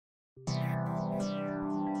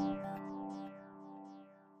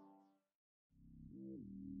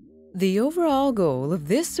The overall goal of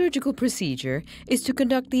this surgical procedure is to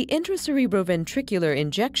conduct the intracerebroventricular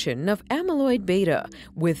injection of amyloid-beta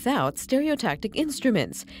without stereotactic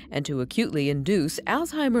instruments and to acutely induce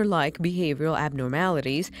Alzheimer-like behavioral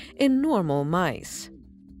abnormalities in normal mice.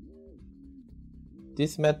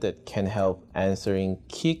 This method can help answering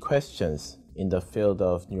key questions in the field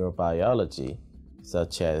of neurobiology,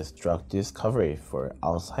 such as drug discovery for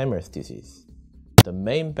Alzheimer's disease. The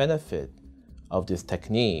main benefit of this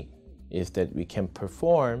technique is that we can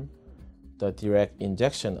perform the direct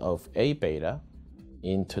injection of A-beta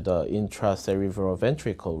into the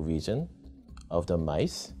intracerebroventricular region of the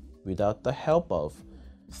mice without the help of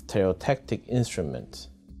stereotactic instruments.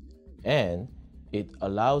 And it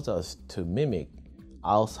allows us to mimic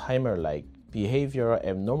Alzheimer-like behavioral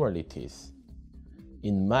abnormalities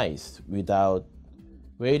in mice without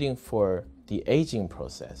waiting for the aging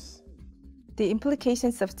process. The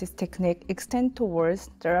implications of this technique extend towards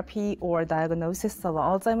therapy or diagnosis of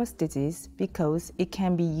Alzheimer's disease because it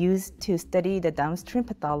can be used to study the downstream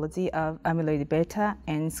pathology of amyloid-beta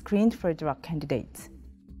and screen for drug candidates.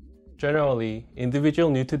 Generally,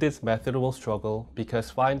 individuals new to this method will struggle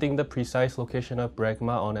because finding the precise location of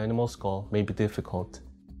bregma on animal skull may be difficult.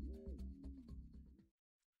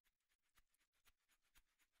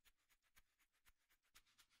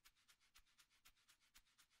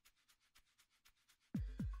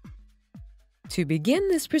 To begin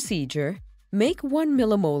this procedure, make 1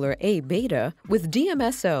 millimolar A-beta with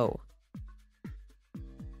DMSO.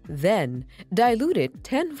 Then, dilute it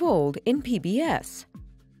tenfold in PBS.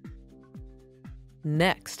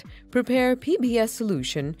 Next, prepare PBS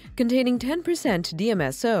solution containing 10%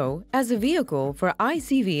 DMSO as a vehicle for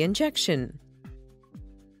ICV injection.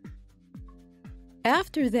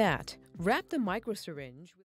 After that, wrap the microsyringe with